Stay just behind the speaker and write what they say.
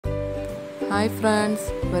Hi friends,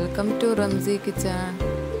 welcome to Ramzi Kitchen.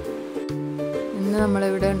 ഇന്ന് നമ്മൾ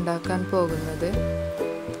ഇവിടെ ഉണ്ടാക്കാൻ പോകുന്നത്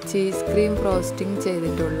ചീസ് ക്രീം ഫ്രോസ്റ്റിംഗ്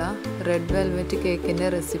ചെയ്തിട്ടുള്ള റെഡ് വെൽവെറ്റ് കേക്കിന്റെ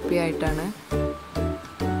റെസിപ്പി ആയിട്ടാണ്.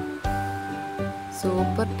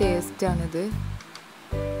 സൂപ്പർ ടേസ്റ്റ് ആണിത്.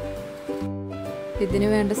 ഇതിനു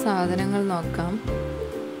വേണ്ട സാധനങ്ങൾ നോക്കാം.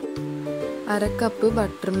 1/2 കപ്പ്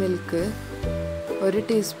ബട്ടർ മിൽക്ക്, 1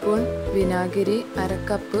 ടീസ്പൂൺ വിനാഗിരി, 1/2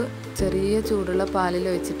 കപ്പ് ചെറിയ ചൂടുള്ള പാലിൽ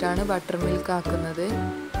ഒഴിച്ചിട്ടാണ് ബട്ടർ മിൽക്ക് ആക്കുന്നത്.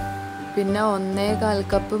 പിന്നെ 1/4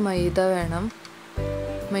 കപ്പ് മൈദ വേണം.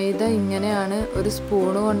 മൈദ ഇങ്ങനെയാണ്, ഒരു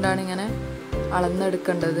സ്പൂണ് കൊണ്ടാണ് ഇങ്ങനെ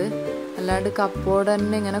അളന്നെടുക്കേണ്ടത്, അല്ലാണ്ട് കപ്പോടെ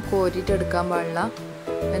തന്നെ ഇങ്ങനെ കോരിയിട്ട് എടുക്കാൻ പാടില്ല.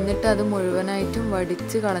 എന്നിട്ട് അത് മുഴുവനായിട്ടും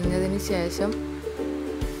വടിച്ച് കളഞ്ഞതിന് ശേഷം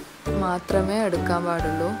മാത്രമേ എടുക്കാൻ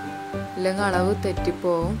പാടുള്ളൂ, ഇല്ലെങ്കിൽ അളവ്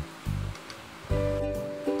തെറ്റിപ്പോവും.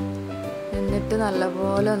 എന്നിട്ട്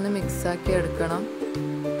നല്ലപോലെ ഒന്ന് മിക്സാക്കി എടുക്കണം.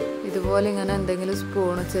 ഇതുപോലെ ഇങ്ങനെ എന്തെങ്കിലും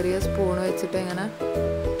സ്പൂണ്, ചെറിയ സ്പൂണ് വെച്ചിട്ട് ഇങ്ങനെ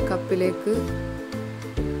കപ്പിലേക്ക്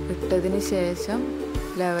ഇട്ടതിന് ശേഷം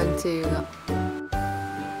ലെവൽ ചെയ്യുക.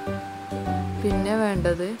 പിന്നെ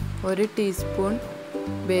വേണ്ടത് 1 ടീസ്പൂൺ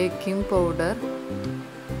ബേക്കിംഗ് പൗഡർ,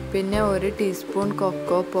 പിന്നെ 1 ടീസ്പൂൺ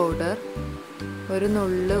കൊക്കോ പൗഡർ, 1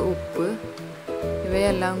 നുള്ള് ഉപ്പ്.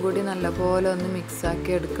 ഇവയെല്ലാം കൂടി നല്ലപോലെ ഒന്ന്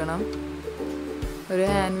മിക്സാക്കി എടുക്കണം. ഒരു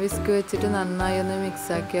ഹാൻഡ് വിസ്ക് വെച്ചിട്ട് നന്നായി ഒന്ന്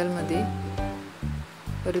മിക്സാക്കിയാൽ മതി.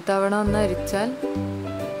 ഒരു തവണ ഒന്ന് അരിച്ചാൽ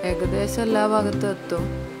ഏകദേശം എല്ലാ ഭാഗത്തും എത്തും.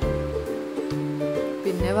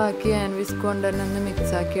 പിന്നെ ബാക്കി ഹാൻഡ് വിസ്ക് കൊണ്ട് തന്നെ ഒന്ന്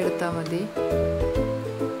മിക്സാക്കി എടുത്താൽ മതി.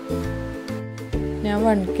 ഞാൻ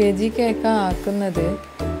 1 kg കേക്കാണ് ആക്കുന്നത്,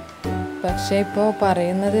 പക്ഷേ ഇപ്പോൾ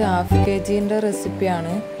പറയുന്നത് 1/2 kgൻ്റെ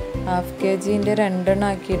റെസിപ്പിയാണ്. 1/2 kgൻ്റെ 2 എണ്ണം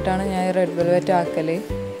ആക്കിയിട്ടാണ് ഞാൻ റെഡ് വെൽവെറ്റ് ആക്കൽ.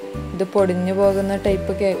 ഇത് പൊടിഞ്ഞു പോകുന്ന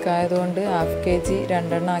ടൈപ്പ് കേക്കായതുകൊണ്ട് 1/2 kg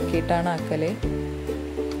 2 എണ്ണം ആക്കിയിട്ടാണ് ആക്കൽ.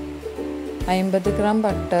 50 ഗ്രാം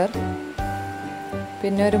ബട്ടർ,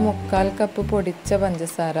 പിന്നെ ഒരു 1/4 കപ്പ് പൊടിച്ച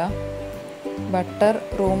പഞ്ചസാര. Butter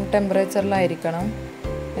room ടെമ്പറേച്ചറിലായിരിക്കണം.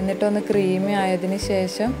 എന്നിട്ടൊന്ന് ക്രീമി ആയതിന്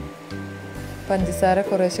ശേഷം പഞ്ചസാര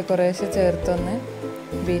കുറേശ്ശെ ചേർത്തൊന്ന്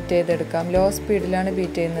ബീറ്റ് ചെയ്തെടുക്കാം. ലോ സ്പീഡിലാണ്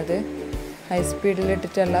ബീറ്റ് ചെയ്യുന്നത്, ഹൈ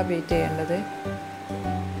സ്പീഡിലിട്ടിട്ടല്ല ബീറ്റ് ചെയ്യേണ്ടത്.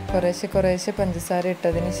 കുറേശ്ശെ പഞ്ചസാര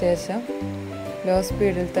ഇട്ടതിന് ശേഷം ലോ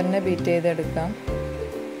സ്പീഡിൽ തന്നെ ബീറ്റ് ചെയ്തെടുക്കാം.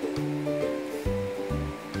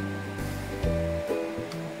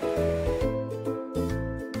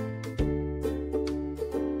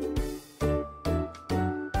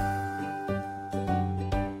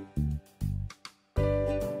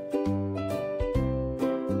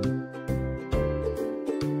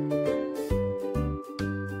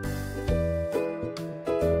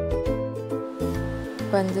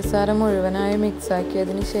 പഞ്ചസാര മുഴുവനായി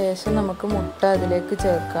മിക്സാക്കിയതിന് ശേഷം നമുക്ക് മുട്ട അതിലേക്ക്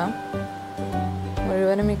ചേർക്കാം.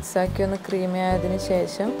 മുഴുവനും മിക്സാക്കി ഒന്ന് ക്രീമി ആയതിന്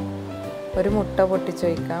ശേഷം ഒരു മുട്ട പൊട്ടിച്ച്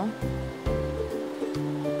വയ്ക്കാം.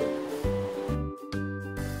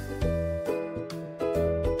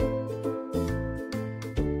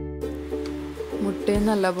 മുട്ടയും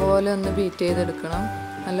നല്ലപോലെ ഒന്ന് ബീറ്റ് ചെയ്തെടുക്കണം.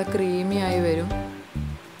 നല്ല ക്രീമി ആയി വരും.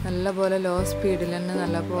 നല്ലപോലെ ലോ സ്പീഡിൽ തന്നെ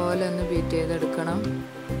നല്ലപോലെ ഒന്ന് ബീറ്റ് ചെയ്തെടുക്കണം.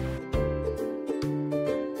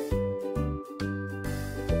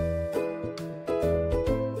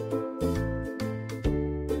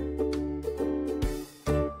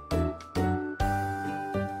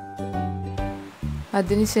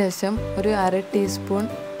 അതിനുശേഷം ഒരു 1/2 ടീസ്പൂൺ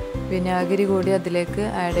വിനാഗിരി കൂടി അതിലേക്ക്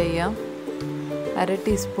ആഡ് ചെയ്യാം. 1/2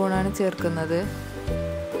 ടീസ്പൂണാണ് ചേർക്കുന്നത്.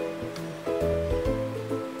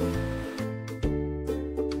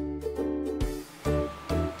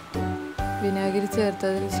 വിനാഗിരി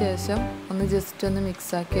ചേർത്തതിന് ശേഷം ഒന്ന് ജസ്റ്റ് ഒന്ന്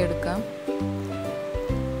മിക്സാക്കി എടുക്കാം.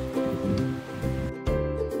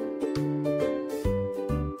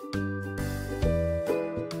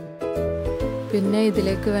 പിന്നെ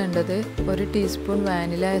ഇതിലേക്ക് വേണ്ടത് 1 teaspoon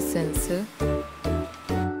vanilla essence,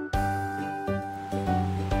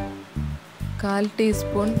 1/4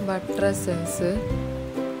 teaspoon butter essence,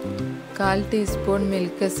 1/4 teaspoon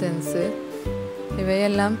milk essence.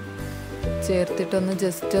 ഇവയെല്ലാം ചേർത്തിട്ടൊന്ന്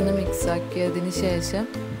ജസ്റ്റ് ഒന്ന് മിക്സാക്കിയതിന് ശേഷം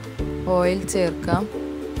ഓയിൽ ചേർക്കാം.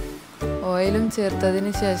 ഓയിലും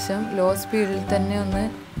ചേർത്തതിന് ശേഷം ലോ സ്പീഡിൽ തന്നെ ഒന്ന്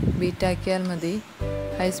ബീറ്റാക്കിയാൽ മതി,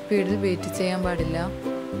 ഹൈ സ്പീഡിൽ ബീറ്റ് ചെയ്യാൻ പാടില്ല.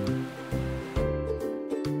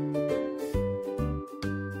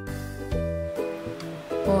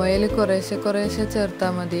 ഓയിൽ കുറേശ്ശെ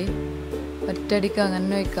ചേർത്താൽ മതി, ഒറ്റയടിക്ക്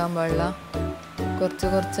അങ്ങനെ ഒഴിക്കാൻ പാടില്ല.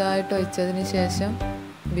 കുറച്ചായിട്ട് ഒഴിച്ചതിന് ശേഷം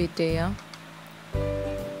ബീറ്റ് ചെയ്യാം.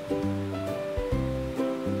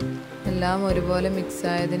 എല്ലാം ഒരുപോലെ മിക്സ്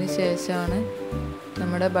ആയതിന് ശേഷമാണ്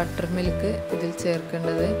നമ്മുടെ ബട്ടർ മിൽക്ക് ഇതിൽ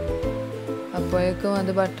ചേർക്കേണ്ടത്. അപ്പോഴേക്കും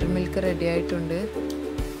അത് ബട്ടർ മിൽക്ക് റെഡി ആയിട്ടുണ്ട്.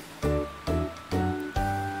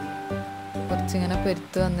 കുറച്ചിങ്ങനെ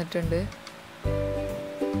പെരുത്ത് വന്നിട്ടുണ്ട്.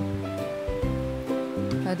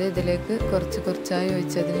 അത് ഇതിലേക്ക് കുറച്ചായി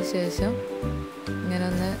ഒഴിച്ചതിന് ശേഷം ഇങ്ങനെ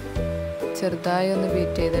ഒന്ന് ചെറുതായി ഒന്ന്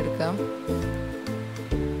ബീറ്റ് ചെയ്തെടുക്കാം.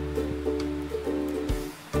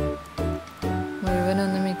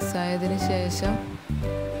 മുഴുവനൊന്ന് മിക്സ് ആയതിന് ശേഷം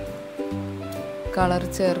കളർ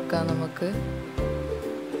ചേർക്കാം. നമുക്ക്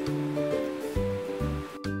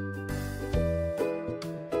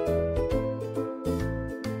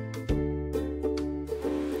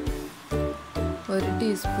ഒരു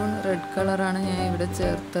ടീസ്പൂൺ റെഡ് കളറാണ് ഞാൻ ഇവിടെ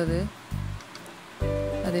ചേർത്തത്.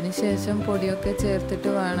 അതിനുശേഷം പൊടിയൊക്കെ ചേർത്തിട്ട്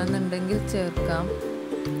വേണമെന്നുണ്ടെങ്കിൽ ചേർക്കാം.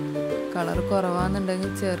 കളർ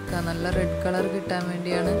കുറവാണെന്നുണ്ടെങ്കിൽ ചേർക്കാം. നല്ല റെഡ് കളർ കിട്ടാൻ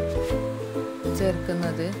വേണ്ടിയാണ്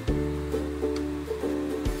ചേർക്കുന്നത്.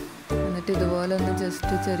 എന്നിട്ട് ഇതുപോലെ ഒന്ന്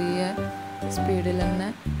ജസ്റ്റ് ചെറിയ സ്പീഡിൽ തന്നെ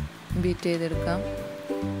ബീറ്റ് ചെയ്തെടുക്കാം.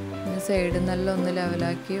 പിന്നെ സൈഡിൽ നിന്നെല്ലാം ഒന്ന്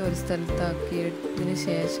ലെവലാക്കി ഒരു സ്ഥലത്താക്കിയതിന്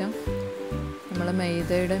ശേഷം നമ്മൾ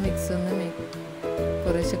മൈദയുടെ മിക്സ് ഒന്ന്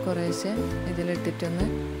കുറേശ്ശെ ഇതിലിട്ടിട്ടൊന്ന്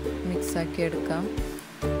മിക്സാക്കി എടുക്കാം.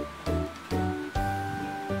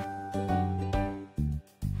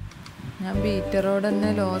 ഞാൻ ബീറ്ററോട് തന്നെ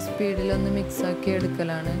ലോ സ്പീഡിലൊന്ന് മിക്സാക്കി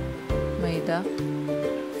എടുക്കലാണ് മൈദ.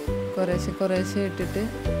 കുറേശ്ശെ ഇട്ടിട്ട്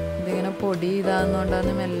ഇതിങ്ങനെ പൊടി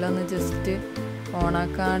ഇതാകുന്നതുകൊണ്ടാണ് മെല്ലെ ഒന്ന് ജസ്റ്റ്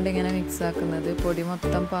ഓണാക്കാണ്ട് ഇങ്ങനെ മിക്സാക്കുന്നത്. പൊടി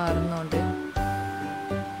മൊത്തം പാറുന്നതുകൊണ്ട്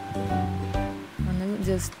ഒന്ന്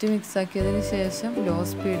ജസ്റ്റ് മിക്സാക്കിയതിന് ശേഷം ലോ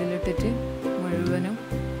സ്പീഡിലിട്ടിട്ട് മുഴുവനും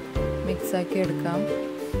മിക്സാക്കി എടുക്കാം.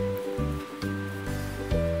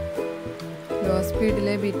 ലോ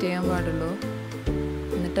സ്പീഡിലേ ബീറ്റ് ചെയ്യാൻ പാടുള്ളൂ.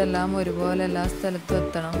 എന്നിട്ടെല്ലാം ഒരുപോലെ എല്ലാ സ്ഥലത്തും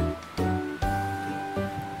എത്തണം.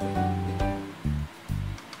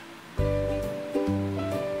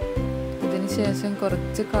 ഇതിന് ശേഷം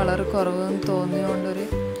കുറച്ച് കളർ കുറവെന്ന് തോന്നിയതുകൊണ്ടൊരു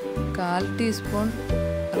 1/4 ടീസ്പൂൺ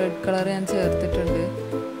റെഡ് കളർ ഞാൻ ചേർത്തിട്ടുണ്ട്.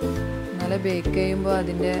 എന്നാലേ ബേക്ക് ചെയ്യുമ്പോൾ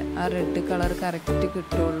അതിൻ്റെ ആ റെഡ് കളർ കറക്റ്റ്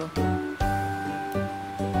കിട്ടുള്ളൂ.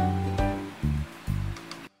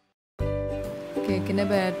 കേക്കിൻ്റെ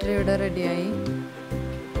ബാറ്ററി ഇവിടെ റെഡിയായി.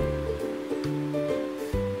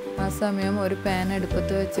 ആ സമയം ഒരു പാൻ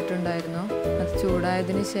അടുപ്പത്ത് വെച്ചിട്ടുണ്ടായിരുന്നു. അത്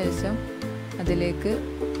ചൂടായതിന് ശേഷം അതിലേക്ക്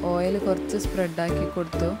ഓയിൽ കുറച്ച് സ്പ്രെഡാക്കി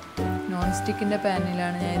കൊടുത്തു. നോൺ സ്റ്റിക്കിൻ്റെ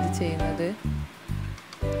പാനിലാണ് ഞാൻ ഇത് ചെയ്യുന്നത്.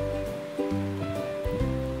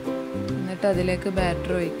 എന്നിട്ട് അതിലേക്ക്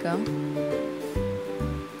ബാറ്റർ ഒഴിക്കാം.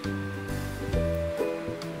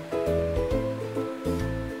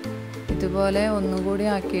 ഇതുപോലെ ഒന്നുകൂടി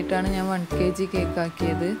ആക്കിയിട്ടാണ് ഞാൻ 1 kg കേക്ക്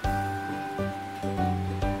ആക്കിയത്.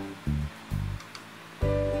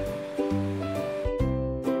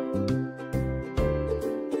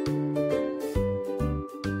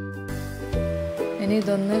 ഇനി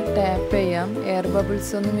ഇതൊന്ന് ടാപ്പ് ചെയ്യാം. എയർ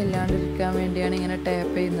ബബിൾസ് ഒന്നും ഇല്ലാണ്ടിരിക്കാൻ വേണ്ടിയാണ് ഇങ്ങനെ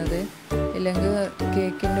ടാപ്പ് ചെയ്യുന്നത്. ഇല്ലെങ്കിൽ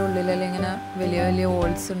കേക്കിൻ്റെ ഉള്ളിലെല്ലാം ഇങ്ങനെ വലിയ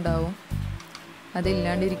ഹോൾസ് ഉണ്ടാവും.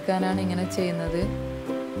 അതില്ലാണ്ടിരിക്കാനാണ് ഇങ്ങനെ ചെയ്യുന്നത്.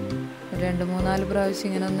 2-3-4 പ്രാവശ്യം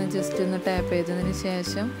ഇങ്ങനെ ഒന്ന് ജസ്റ്റ് ഒന്ന് ടാപ്പ് ചെയ്തതിന്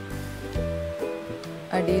ശേഷം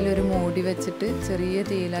അടിയിലൊരു മൂടി വെച്ചിട്ട് ചെറിയ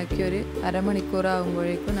തീയിലാക്കി ഒരു അരമണിക്കൂർ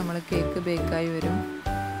ആകുമ്പോഴേക്കും നമ്മൾ കേക്ക് ബേക്കായി വരും.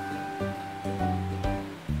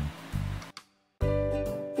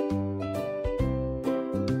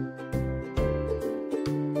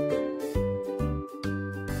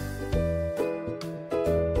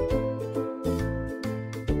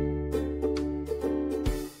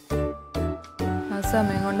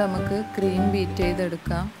 സമയം കൊണ്ട് നമുക്ക് ക്രീം ബീറ്റ്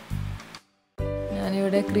ചെയ്തെടുക്കാം.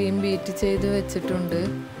 ഞാനിവിടെ ക്രീം ബീറ്റ് ചെയ്ത് വെച്ചിട്ടുണ്ട്.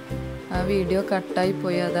 ആ വീഡിയോ കട്ടായി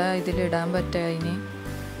പോയി, അതാ ഇതിലിടാൻ പറ്റായിനി.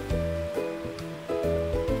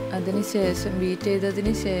 അതിനുശേഷം ബീറ്റ്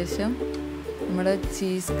ചെയ്തതിന് ശേഷം നമ്മുടെ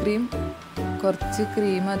ചീസ് ക്രീം, കുറച്ച്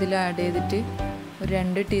ക്രീം അതിൽ ആഡ് ചെയ്തിട്ട് ഒരു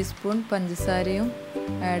 2 ടീസ്പൂൺ പഞ്ചസാരയും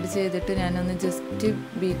ആഡ് ചെയ്തിട്ട് ഞാനൊന്ന് ജസ്റ്റ്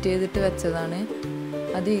ബീറ്റ് ചെയ്തിട്ട് വെച്ചതാണ്.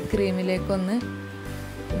 അത് ഈ ക്രീമിലേക്കൊന്ന്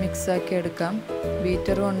മിക്സാക്കി എടുക്കാം.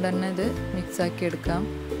 ബീറ്റർ കൊണ്ട് തന്നെ ഇത് മിക്സാക്കി എടുക്കാം.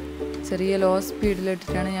 ചെറിയ ലോ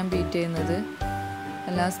സ്പീഡിലിട്ടിട്ടാണ് ഞാൻ ബീറ്റ് ചെയ്യുന്നത്.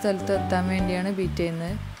 എല്ലാ സ്ഥലത്തും എത്താൻ വേണ്ടിയാണ് ബീറ്റ്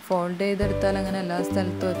ചെയ്യുന്നത്. ഫോൾഡ് ചെയ്തെടുത്താൽ അങ്ങനെ എല്ലാ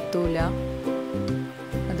സ്ഥലത്തും എത്തൂല.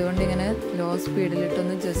 അതുകൊണ്ട് ഇങ്ങനെ ലോ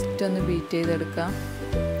സ്പീഡിലിട്ടൊന്ന് ജസ്റ്റ് ഒന്ന് ബീറ്റ് ചെയ്തെടുക്കാം.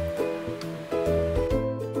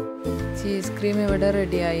 ചീസ് ക്രീം ഇവിടെ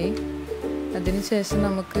റെഡിയായി. അതിനുശേഷം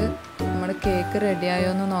നമുക്ക് നമ്മുടെ കേക്ക് റെഡിയായോ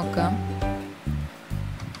എന്ന് നോക്കാം.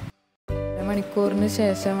 മണിക്കൂറിന്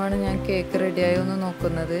ശേഷമാണ് ഞാൻ കേക്ക് റെഡിയായോ എന്ന്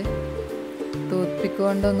നോക്കുന്നത്. ടൂത്ത് പിക്ക്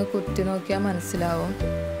കൊണ്ടൊന്ന് കുത്തി നോക്കിയാൽ മനസ്സിലാവും.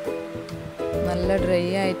 നല്ല ഡ്രൈ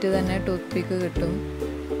ആയിട്ട് തന്നെ ടൂത്ത് പിക്ക് കിട്ടും.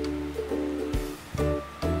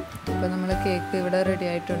 അപ്പോൾ നമ്മൾ കേക്ക് ഇവിടെ റെഡി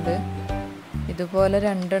ആയിട്ടുണ്ട്. ഇതുപോലെ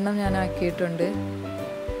 2 എണ്ണം ഞാൻ ആക്കിയിട്ടുണ്ട്.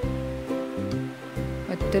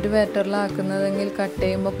 ഒറ്റൊരു ബാറ്ററിലാക്കുന്നതെങ്കിൽ കട്ട്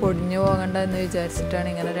ചെയ്യുമ്പോൾ പൊടിഞ്ഞു പോകണ്ട എന്ന് വിചാരിച്ചിട്ടാണ്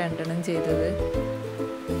ഇങ്ങനെ 2 എണ്ണം ചെയ്തത്.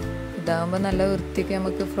 ഇതാകുമ്പോൾ നല്ല വൃത്തിക്ക്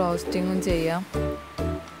നമുക്ക് ഫ്രോസ്റ്റിങ്ങും ചെയ്യാം.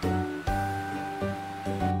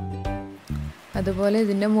 അതുപോലെ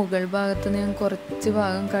ഇതിൻ്റെ മുകൾ ഭാഗത്ത് ഞാൻ കുറച്ച്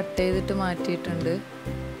ഭാഗം കട്ട് ചെയ്തിട്ട് മാറ്റിയിട്ടുണ്ട്.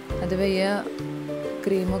 അത് വയ്യ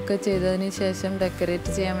ക്രീമൊക്കെ ചെയ്തതിന് ശേഷം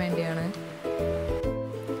ഡെക്കറേറ്റ് ചെയ്യാൻ വേണ്ടിയാണ്.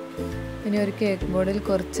 ഇനി ഒരു കേക്ക് ബോർഡിൽ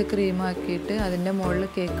കുറച്ച് ക്രീം ആക്കിയിട്ട് അതിൻ്റെ മുകളിൽ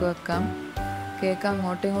കേക്ക് വെക്കാം. കേക്ക്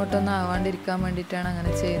അങ്ങോട്ടും ഇങ്ങോട്ടൊന്നും ആവാണ്ടിരിക്കാൻ വേണ്ടിയിട്ടാണ്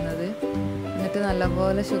അങ്ങനെ ചെയ്യുന്നത്. എന്നിട്ട്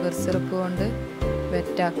നല്ലപോലെ ഷുഗർ സിറപ്പ് കൊണ്ട്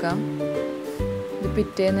വെറ്റാക്കാം. ഇത്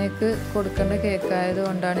പിറ്റേന്നേക്ക് കൊടുക്കേണ്ട കേക്കായത്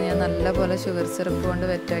കൊണ്ടാണ് ഞാൻ നല്ലപോലെ ഷുഗർ സിറപ്പ് കൊണ്ട്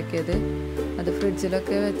വെറ്റാക്കിയത്. അത്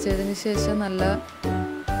ഫ്രിഡ്ജിലൊക്കെ വെച്ചതിന് ശേഷം നല്ല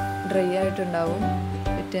ഡ്രൈ ആയിട്ടുണ്ടാവും.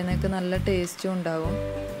 പിറ്റേന്നേക്ക് നല്ല ടേസ്റ്റും ഉണ്ടാവും.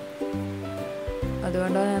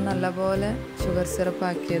 അതുകൊണ്ടാണ് ഞാൻ നല്ലപോലെ ഷുഗർ സിറപ്പ്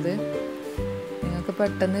ആക്കിയത്. നിങ്ങൾക്ക്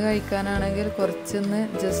പെട്ടെന്ന് കഴിക്കാനാണെങ്കിൽ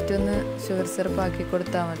ജസ്റ്റ് ഒന്ന് ഷുഗർ സിറപ്പ് ആക്കി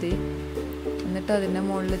കൊടുത്താൽ മതി. എന്നിട്ട് അതിൻ്റെ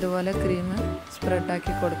മുകളിൽ ഇതുപോലെ ക്രീം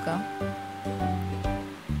സ്പ്രെഡാക്കി കൊടുക്കാം.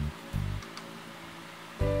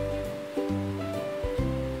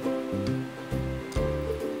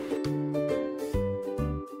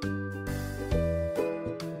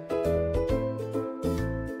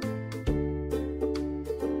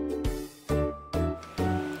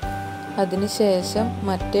 അതിനുശേഷം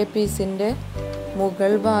മറ്റേ പീസിൻ്റെ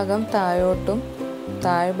മുകൾ ഭാഗം താഴോട്ടും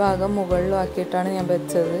താഴ്ഭാഗം മുകളിലും ആക്കിയിട്ടാണ് ഞാൻ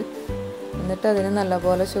വെച്ചത്. എന്നിട്ട് അതിന്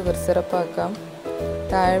നല്ലപോലെ ഷുഗർ സിറപ്പ് ആക്കാം.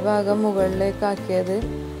 താഴ്ഭാഗം മുകളിലേക്ക് ആക്കിയത്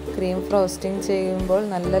ക്രീം ഫ്രോസ്റ്റിംഗ് ചെയ്യുമ്പോൾ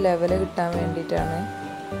നല്ല ലെവൽ കിട്ടാൻ വേണ്ടിയിട്ടാണ്.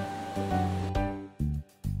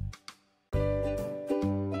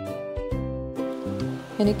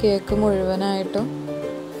 ഇനി കേക്ക് മുഴുവനായിട്ടും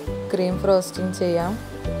ക്രീം ഫ്രോസ്റ്റിംഗ് ചെയ്യാം.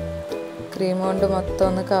 ക്രീം കൊണ്ട് മൊത്തം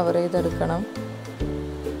ഒന്ന് കവർ ചെയ്തെടുക്കണം.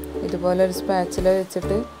 ഇതുപോലെ ഒരു സ്പാച്ചില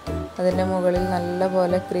വെച്ചിട്ട് അതിൻ്റെ മുകളിൽ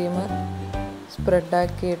നല്ലപോലെ ക്രീം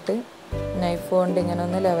സ്പ്രെഡാക്കിയിട്ട് നൈഫ് കൊണ്ട് ഇങ്ങനെ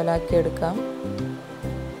ഒന്ന് ലെവലാക്കി എടുക്കാം.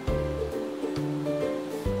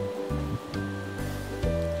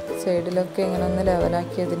 സൈഡിലൊക്കെ ഇങ്ങനെ ഒന്ന്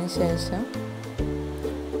ലെവലാക്കിയതിന് ശേഷം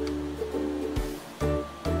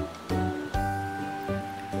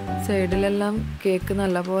സൈഡിലെല്ലാം കേക്ക്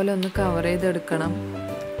നല്ലപോലെ ഒന്ന് കവർ ചെയ്തെടുക്കണം.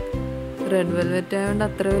 റെഡ് വെൽവെറ്റ് ആയതുകൊണ്ട്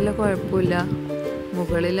അത്ര വലിയ കുഴപ്പമില്ല.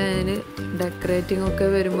 മുകളിൽ അതിന് ഡെക്കറേറ്റിംഗ് ഒക്കെ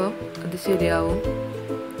വരുമ്പോൾ അത് ശരിയാവും.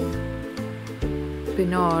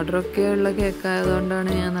 പിന്നെ ഓർഡറൊക്കെ ഉള്ള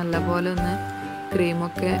കേക്കായതുകൊണ്ടാണ് ഞാൻ നല്ലപോലെ ഒന്ന്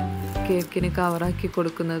ക്രീമൊക്കെ കേക്കിന് കവറാക്കി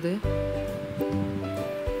കൊടുക്കുന്നത്.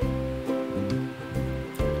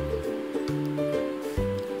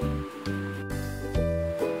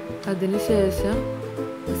 അതിനുശേഷം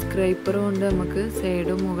സ്ക്രൈപ്പർ കൊണ്ട് നമുക്ക്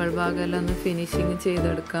സൈഡും മുകൾ ഭാഗമെല്ലാം ഒന്ന് ഫിനിഷിങ്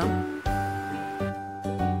ചെയ്തെടുക്കാം.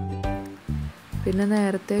 പിന്നെ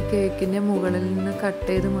നേരത്തെ കേക്കിൻ്റെ മുകളിൽ നിന്ന് കട്ട്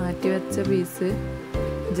ചെയ്ത് മാറ്റി വെച്ച പീസ്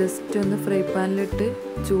ജസ്റ്റ് ഒന്ന് ഫ്രൈ പാനിലിട്ട്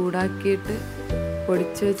ചൂടാക്കിയിട്ട്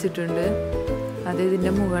പൊടിച്ച് വെച്ചിട്ടുണ്ട്. അത്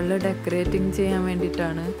ഇതിൻ്റെ മുകളിൽ ഡെക്കറേറ്റിംഗ് ചെയ്യാൻ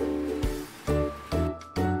വേണ്ടിയിട്ടാണ്.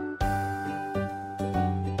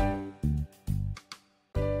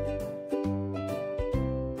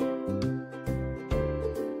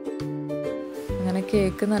 അങ്ങനെ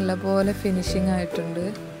കേക്ക് നല്ലപോലെ ഫിനിഷിങ് ആയിട്ടുണ്ട്.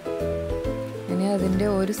 ഇനി അതിൻ്റെ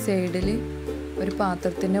ഒരു സൈഡിൽ ഒരു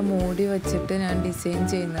പാത്രത്തിൻ്റെ മൂടി വെച്ചിട്ട് ഞാൻ ഡിസൈൻ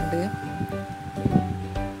ചെയ്യുന്നുണ്ട്.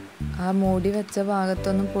 ആ മൂടി വെച്ച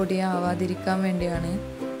ഭാഗത്തൊന്നും പൊടിയാവാതിരിക്കാൻ വേണ്ടിയാണ്.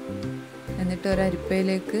 എന്നിട്ട് ഒരു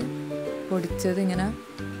അരിപ്പയിലേക്ക് പൊടിച്ചത് ഇങ്ങനെ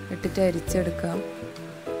ഇട്ടിട്ട് അരിച്ചെടുക്കാം.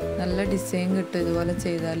 നല്ല ഡിസൈൻ കിട്ടും ഇതുപോലെ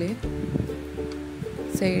ചെയ്താൽ.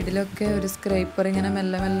 സൈഡിലൊക്കെ ഒരു സ്ക്രൈപ്പർ ഇങ്ങനെ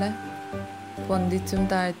മെല്ലെ മെല്ലെ പൊന്തിച്ചും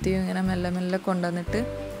താഴ്ത്തിയും ഇങ്ങനെ മെല്ലെ മെല്ലെ കൊണ്ടുവന്നിട്ട്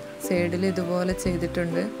സൈഡിൽ ഇതുപോലെ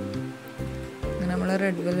ചെയ്തിട്ടുണ്ട്. നമ്മൾ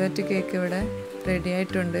റെഡ് വെൽവെറ്റ് കേക്ക് ഇവിടെ റെഡി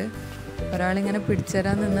ആയിട്ടുണ്ട്. ഒരാളിങ്ങനെ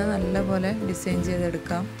പിടിച്ചുതരാൻ നിന്ന് നല്ലപോലെ ഡിസൈൻ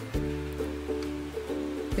ചെയ്തെടുക്കാം.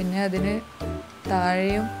 പിന്നെ അതിന്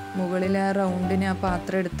താഴെയും മുകളിൽ ആ റൗണ്ടിന് ആ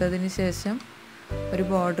പാത്രം എടുത്തതിന് ശേഷം ഒരു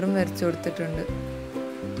ബോർഡറും വരച്ചു കൊടുത്തിട്ടുണ്ട്.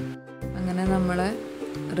 അങ്ങനെ നമ്മളെ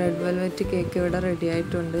റെഡ് വെൽവെറ്റ് കേക്ക് ഇവിടെ റെഡി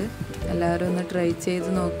ആയിട്ടുണ്ട്. എല്ലാവരും ഒന്ന് ട്രൈ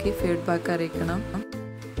ചെയ്ത് നോക്കി ഫീഡ്ബാക്ക് അറിയിക്കണം.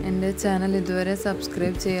 എൻ്റെ ചാനൽ ഇതുവരെ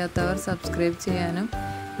സബ്സ്ക്രൈബ് ചെയ്യാത്തവർ സബ്സ്ക്രൈബ് ചെയ്യാനും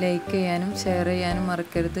ലൈക്ക് ചെയ്യാനും ഷെയർ ചെയ്യാനും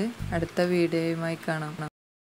മറക്കരുത്. അടുത്ത വീഡിയോയുമായി കാണാം.